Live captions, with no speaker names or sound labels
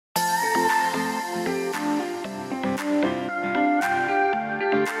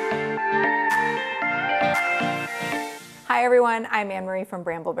Hi everyone, I'm Anne-Marie from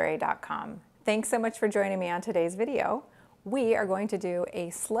brambleberry.com. Thanks so much for joining me on today's video. We are going to do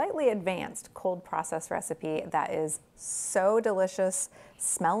a slightly advanced cold process recipe that is so delicious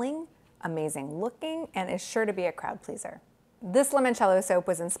smelling, amazing looking, and is sure to be a crowd pleaser. This limoncello soap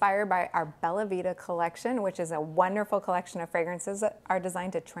was inspired by our Bella Vita collection, which is a wonderful collection of fragrances that are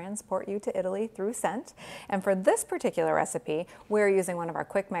designed to transport you to Italy through scent. And for this particular recipe, we're using one of our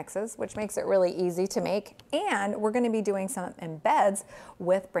quick mixes, which makes it really easy to make. And we're going to be doing some embeds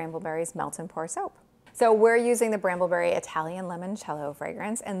with Brambleberry's Melt and Pour soap. So we're using the Brambleberry Italian Limoncello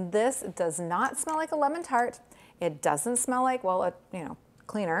Fragrance, and this does not smell like a lemon tart. It doesn't smell like, well,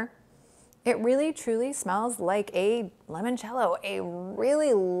 cleaner. It really truly smells like a limoncello, a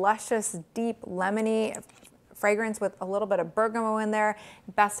really luscious, deep, lemony fragrance with a little bit of bergamot in there.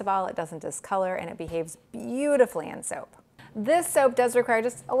 Best of all, it doesn't discolor and it behaves beautifully in soap. This soap does require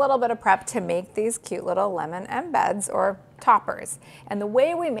just a little bit of prep to make these cute little lemon embeds or toppers. And the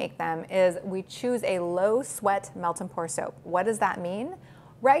way we make them is we choose a low sweat melt and pour soap. What does that mean?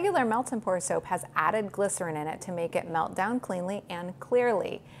 Regular melt and pour soap has added glycerin in it to make it melt down cleanly and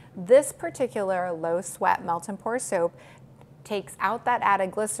clearly. This particular low sweat melt and pour soap takes out that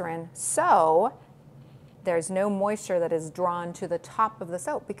added glycerin, so there's no moisture that is drawn to the top of the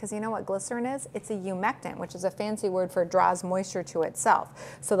soap, because you know what glycerin is? It's a humectant, which is a fancy word for draws moisture to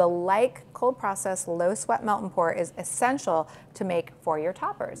itself. So the cold process low sweat melt and pour is essential to make for your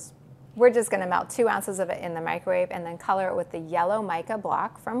toppers. We're just gonna melt 2 ounces of it in the microwave and then color it with the yellow mica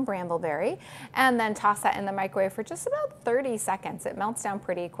block from Brambleberry, and then toss that in the microwave for just about 30 seconds. It melts down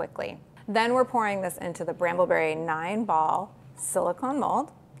pretty quickly. Then we're pouring this into the Brambleberry 9-ball silicone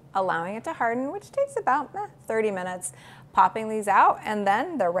mold, allowing it to harden, which takes about 30 minutes, popping these out, and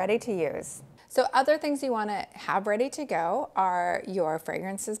then they're ready to use. So other things you want to have ready to go are your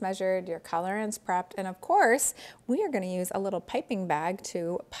fragrances measured, your colorants prepped, and of course, we are going to use a little piping bag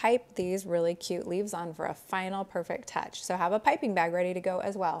to pipe these really cute leaves on for a final perfect touch. So have a piping bag ready to go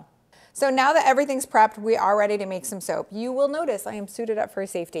as well. So now that everything's prepped, we are ready to make some soap. You will notice I am suited up for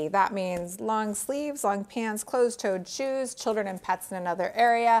safety. That means long sleeves, long pants, closed-toed shoes, children and pets in another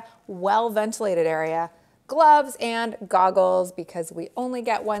area, well-ventilated area, gloves and goggles, because we only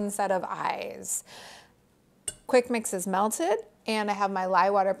get one set of eyes. Quick mix is melted and I have my lye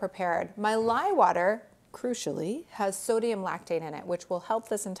water prepared. My lye water, crucially, has sodium lactate in it, which will help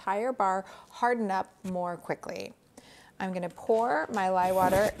this entire bar harden up more quickly. I'm going to pour my lye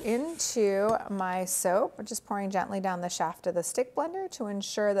water into my soap. We're just pouring gently down the shaft of the stick blender to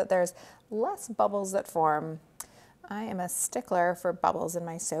ensure that there's less bubbles that form. I am a stickler for bubbles in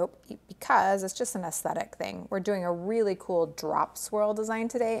my soap because it's just an aesthetic thing. We're doing a really cool drop swirl design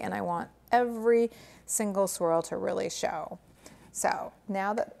today, and I want every single swirl to really show. So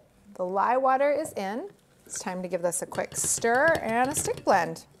now that the lye water is in, it's time to give this a quick stir and a stick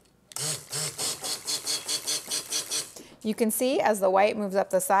blend. You can see as the white moves up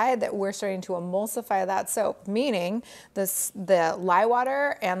the side that we're starting to emulsify that soap, meaning the lye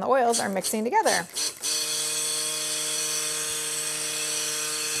water and the oils are mixing together.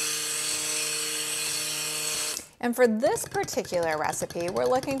 And for this particular recipe, we're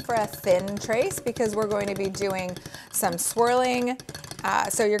looking for a thin trace because we're going to be doing some swirling.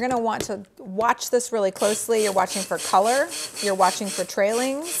 So you're going to want to watch this really closely. You're watching for color. You're watching for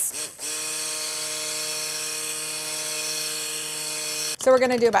trailings. So we're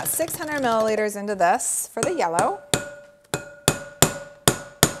going to do about 600 milliliters into this for the yellow.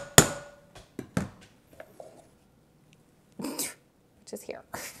 Which is here.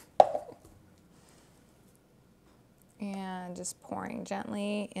 And just pouring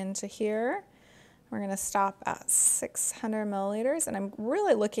gently into here. We're going to stop at 600 milliliters, and I'm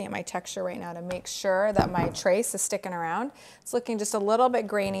really looking at my texture right now to make sure that my trace is sticking around. It's looking just a little bit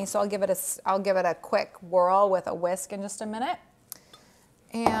grainy, so I'll give it a quick whirl with a whisk in just a minute.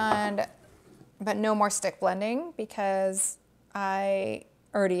 But no more stick blending because I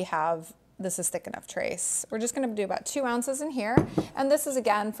already have this is thick enough trace. We're just going to do about 2 ounces in here, and this is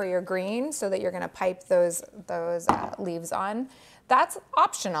again for your green, so that you're going to pipe those leaves on. That's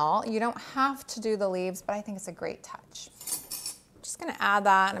optional. You don't have to do the leaves, but I think it's a great touch. I'm just going to add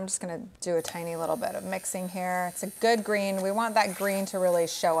that, and I'm just going to do a tiny little bit of mixing here. It's a good green. We want that green to really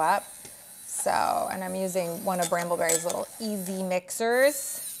show up. So, and I'm using one of Brambleberry's little easy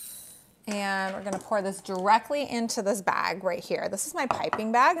mixers. And we're going to pour this directly into this bag right here. This is my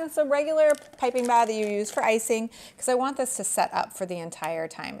piping bag, and it's a regular piping bag that you use for icing because I want this to set up for the entire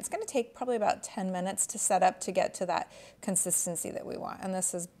time. It's going to take probably about 10 minutes to set up to get to that consistency that we want. And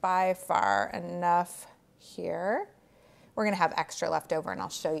this is by far enough here. We're going to have extra left over, and I'll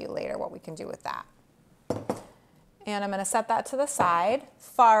show you later what we can do with that. And I'm gonna set that to the side,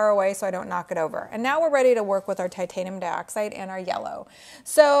 far away so I don't knock it over. And now we're ready to work with our titanium dioxide and our yellow.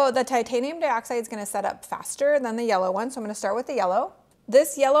 So the titanium dioxide is gonna set up faster than the yellow one. So I'm gonna start with the yellow.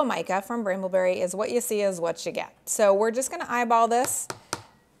 This yellow mica from Brambleberry is what you see is what you get. So we're just gonna eyeball this,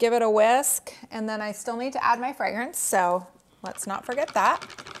 give it a whisk, and then I still need to add my fragrance. So let's not forget that.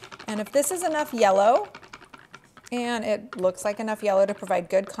 And if this is enough yellow, and it looks like enough yellow to provide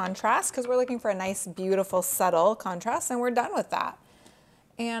good contrast, because we're looking for a nice, beautiful, subtle contrast, and we're done with that.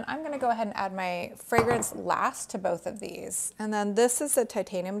 And I'm gonna go ahead and add my fragrance last to both of these. And then this is the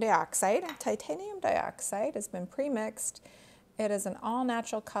titanium dioxide. Titanium dioxide has been pre-mixed. It is an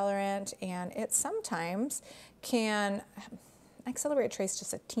all-natural colorant, and it sometimes can accelerate trace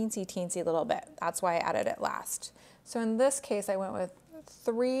just a teensy little bit. That's why I added it last. So in this case, I went with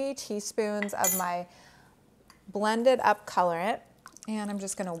 3 teaspoons of my blended up colorant, and I'm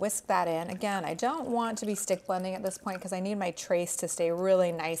just gonna whisk that in. Again, I don't want to be stick blending at this point because I need my trace to stay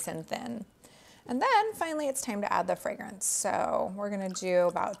really nice and thin. And then finally it's time to add the fragrance. So we're gonna do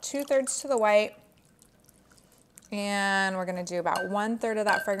about 2/3 to the white, and we're gonna do about 1/3 of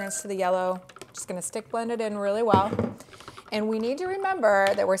that fragrance to the yellow. Just gonna stick blend it in really well. And we need to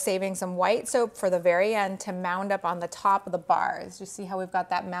remember that we're saving some white soap for the very end to mound up on the top of the bars. You see how we've got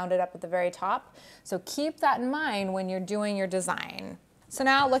that mounded up at the very top? So keep that in mind when you're doing your design. So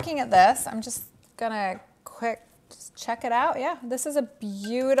now looking at this, I'm just gonna just check it out. Yeah, this is a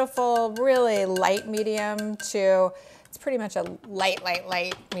beautiful, really light medium to, it's pretty much a light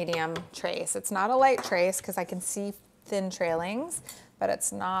medium trace. It's not a light trace because I can see thin trailings, but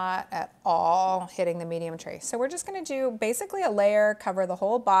it's not at all hitting the medium trace. So we're just gonna do basically a layer, cover the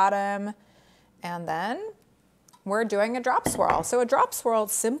whole bottom, and then we're doing a drop swirl. So a drop swirl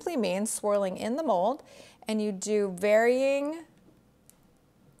simply means swirling in the mold, and you do varying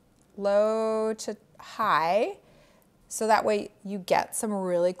low to high, so that way you get some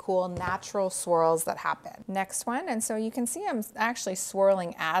really cool natural swirls that happen. Next one, and so you can see I'm actually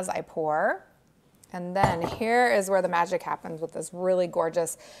swirling as I pour. And then here is where the magic happens with this really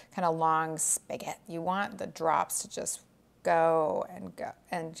gorgeous kind of long spigot. You want the drops to just go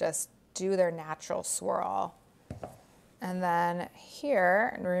and just do their natural swirl. And then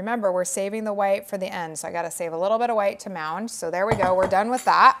here, and remember we're saving the white for the end, so I gotta save a little bit of white to mound. So there we go, we're done with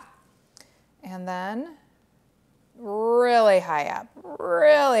that. And then really high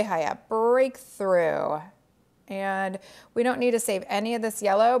up, break through. And we don't need to save any of this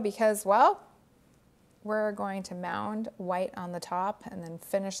yellow because, well, we're going to mound white on the top and then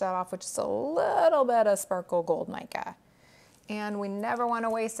finish that off with just a little bit of sparkle gold mica. And we never want to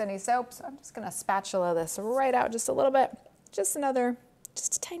waste any soap, so I'm just going to spatula this right out just a little bit, just a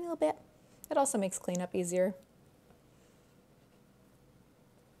tiny little bit. It also makes cleanup easier.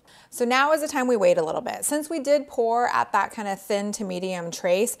 So now is the time we wait a little bit. Since we did pour at that kind of thin to medium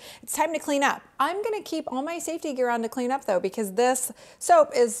trace, it's time to clean up. I'm going to keep all my safety gear on to clean up though, because this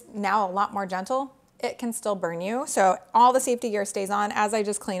soap is now a lot more gentle. It can still burn you. So all the safety gear stays on as I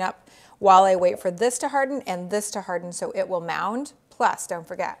just clean up while I wait for this to harden and this to harden so it will mound. Plus, don't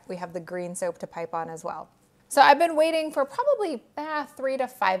forget, we have the green soap to pipe on as well. So I've been waiting for probably 3 to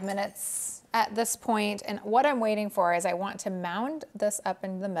 5 minutes at this point, and what I'm waiting for is I want to mound this up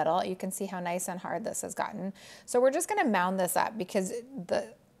in the middle. You can see how nice and hard this has gotten. So we're just gonna mound this up because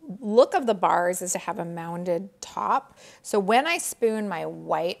the look of the bars is to have a mounded top. So when I spoon my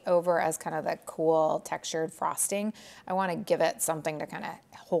white over as kind of the cool textured frosting, I want to give it something to kind of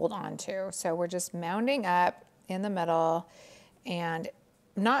hold on to. So we're just mounding up in the middle and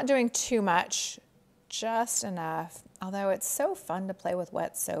not doing too much, just enough. Although it's so fun to play with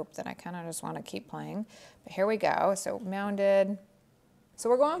wet soap that I kind of just want to keep playing. But here we go. So mounded. So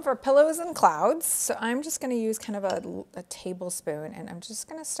we're going for pillows and clouds. So I'm just going to use kind of a tablespoon, and I'm just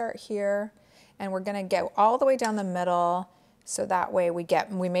going to start here, and we're going to get all the way down the middle. So that way we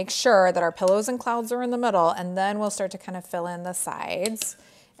make sure that our pillows and clouds are in the middle, and then we'll start to kind of fill in the sides.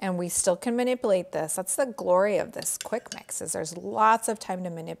 And we still can manipulate this. That's the glory of this quick mix, is there's lots of time to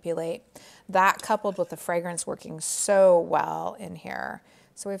manipulate. That coupled with the fragrance working so well in here.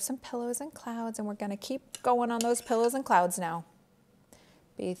 So we have some pillows and clouds, and we're gonna keep going on those pillows and clouds now.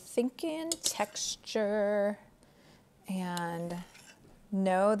 Be thinking texture, and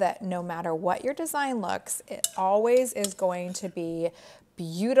know that no matter what your design looks, it always is going to be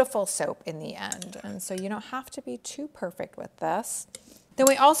beautiful soap in the end. And so you don't have to be too perfect with this. Then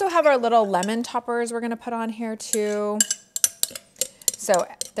we also have our little lemon toppers we're gonna put on here too. So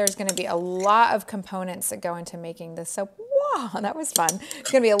there's gonna be a lot of components that go into making this soap. Wow, that was fun. There's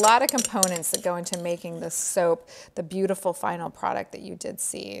gonna be a lot of components that go into making this soap the beautiful final product that you did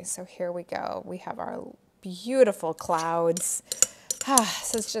see. So here we go. We have our beautiful clouds.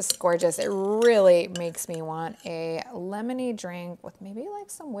 This is just gorgeous. It really makes me want a lemony drink with maybe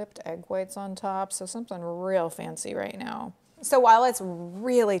like some whipped egg whites on top. So something real fancy right now. So while it's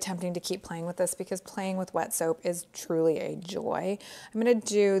really tempting to keep playing with this because playing with wet soap is truly a joy, I'm gonna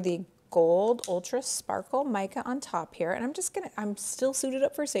do the gold UltraSparkle Mica on top here. And I'm still suited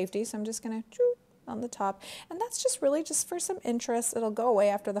up for safety. So I'm just gonna on the top. And that's just really just for some interest. It'll go away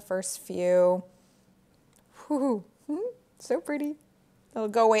after the first few. Whew, so pretty. It'll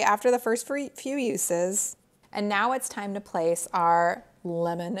go away after the first few uses. And now it's time to place our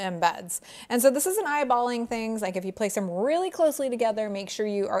lemon embeds. And so this is an eyeballing things. Like if you place them really closely together, make sure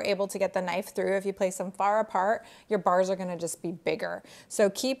you are able to get the knife through. If you place them far apart, your bars are gonna just be bigger.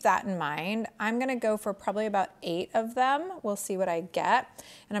 So keep that in mind. I'm gonna go for probably about 8 of them. We'll see what I get.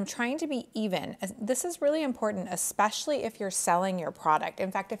 And I'm trying to be even. This is really important, especially if you're selling your product.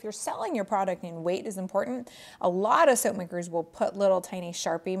 In fact, if you're selling your product and weight is important, a lot of soap makers will put little tiny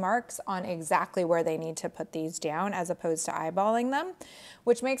Sharpie marks on exactly where they need to put these down as opposed to eyeballing them,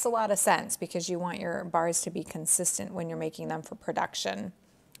 which makes a lot of sense because you want your bars to be consistent when you're making them for production.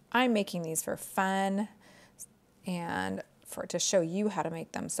 I'm making these for fun and to show you how to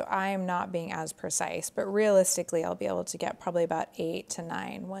make them. So I am not being as precise, but realistically, I'll be able to get probably about 8 to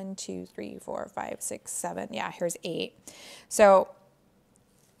 9. 1, 2, 3, 4, 5, 6, 7. Yeah, here's 8. So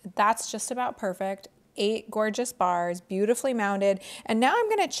that's just about perfect. 8 gorgeous bars, beautifully mounted. And now I'm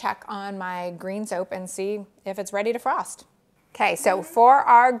gonna check on my green soap and see if it's ready to frost. Okay, so for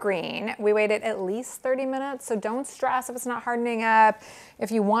our green, we waited at least 30 minutes, so don't stress if it's not hardening up.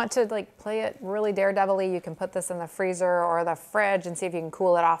 If you want to like play it really daredevil-y, you can put this in the freezer or the fridge and see if you can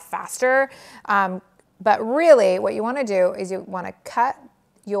cool it off faster. But really what you wanna do is you wanna cut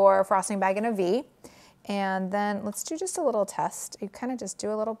your frosting bag in a V, and then let's do just a little test. You kind of just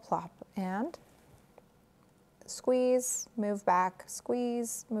do a little plop and squeeze, move back,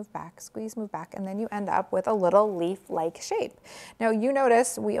 squeeze, move back, squeeze, move back, and then you end up with a little leaf-like shape. Now you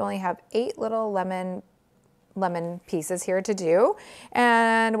notice we only have 8 little lemon pieces here to do,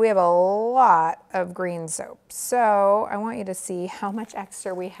 and we have a lot of green soap. So I want you to see how much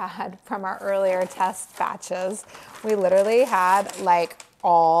extra we had from our earlier test batches. We literally had like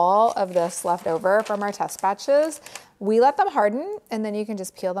all of this left over from our test batches. We let them harden, and then you can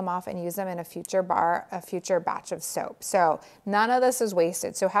just peel them off and use them in a future batch of soap. So none of this is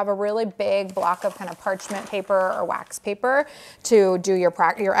wasted. So have a really big block of kind of parchment paper or wax paper to do your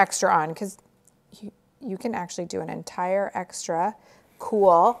extra on, because you can actually do an entire extra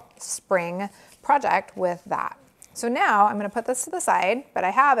cool spring project with that. So now I'm gonna put this to the side, but I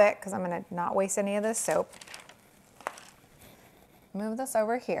have it because I'm gonna not waste any of this soap. Move this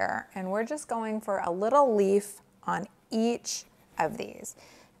over here, and we're just going for a little leaf on each of these.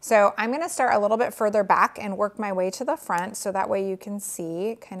 So I'm gonna start a little bit further back and work my way to the front so that way you can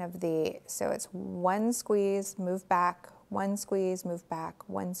see kind of so it's 1 squeeze, move back, 1 squeeze, move back,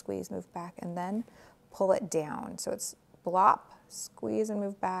 1 squeeze, move back, and then pull it down. So it's blop, squeeze and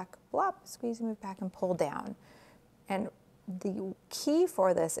move back, blop, squeeze and move back, and pull down. And the key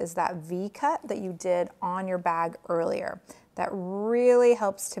for this is that V cut that you did on your bag earlier. That really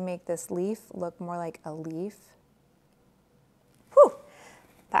helps to make this leaf look more like a leaf. Whew,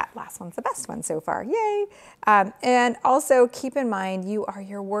 that last one's the best one so far, yay. And also keep in mind, you are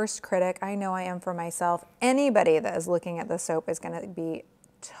your worst critic. I know I am for myself. Anybody that is looking at the soap is gonna be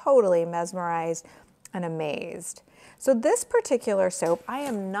totally mesmerized and amazed. So this particular soap, I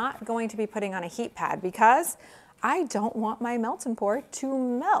am not going to be putting on a heat pad because I don't want my melt and pour to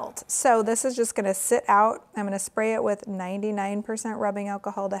melt. So this is just gonna sit out. I'm gonna spray it with 99% rubbing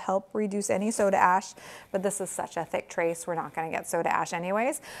alcohol to help reduce any soda ash, but this is such a thick trace, we're not gonna get soda ash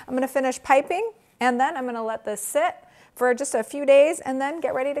anyways. I'm gonna finish piping, and then I'm gonna let this sit for just a few days and then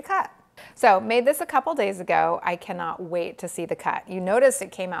get ready to cut. So made this a couple days ago. I cannot wait to see the cut. You notice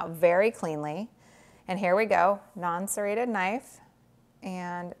it came out very cleanly. And here we go, non-serrated knife.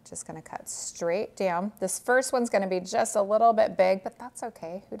 And just gonna cut straight down. This first one's gonna be just a little bit big, but that's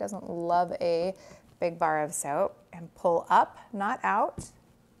okay. Who doesn't love a big bar of soap? And pull up, not out,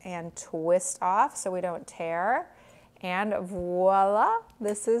 and twist off so we don't tear. And voila,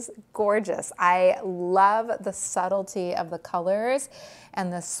 this is gorgeous. I love the subtlety of the colors,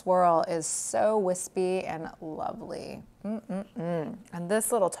 and the swirl is so wispy and lovely. And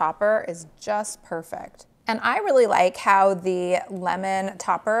this little topper is just perfect. And I really like how the lemon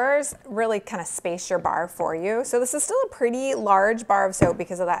toppers really kind of space your bar for you. So this is still a pretty large bar of soap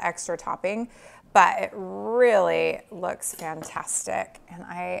because of that extra topping, but it really looks fantastic. And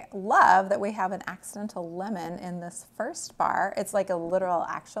I love that we have an accidental lemon in this first bar. It's like a literal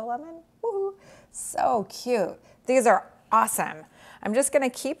actual lemon. Woohoo. So cute. These are awesome. I'm just gonna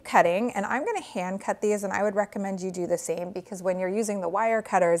keep cutting, and I'm gonna hand cut these, and I would recommend you do the same because when you're using the wire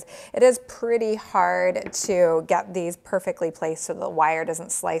cutters, it is pretty hard to get these perfectly placed so the wire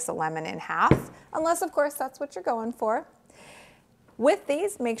doesn't slice a lemon in half, unless of course that's what you're going for. With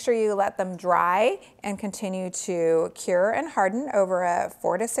these, make sure you let them dry and continue to cure and harden over a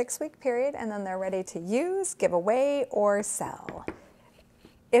 4 to 6 week period, and then they're ready to use, give away, or sell.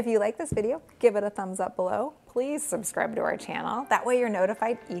 If you like this video, give it a thumbs up below. Please subscribe to our channel. That way you're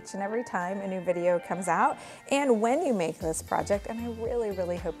notified each and every time a new video comes out. And when you make this project, and I really,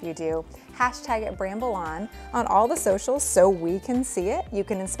 really hope you do, hashtag it Bramble on all the socials so we can see it. You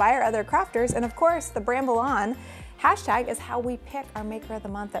can inspire other crafters. And of course, the Bramble on hashtag is how we pick our Maker of the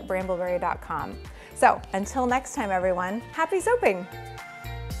Month at brambleberry.com. So until next time, everyone, happy soaping.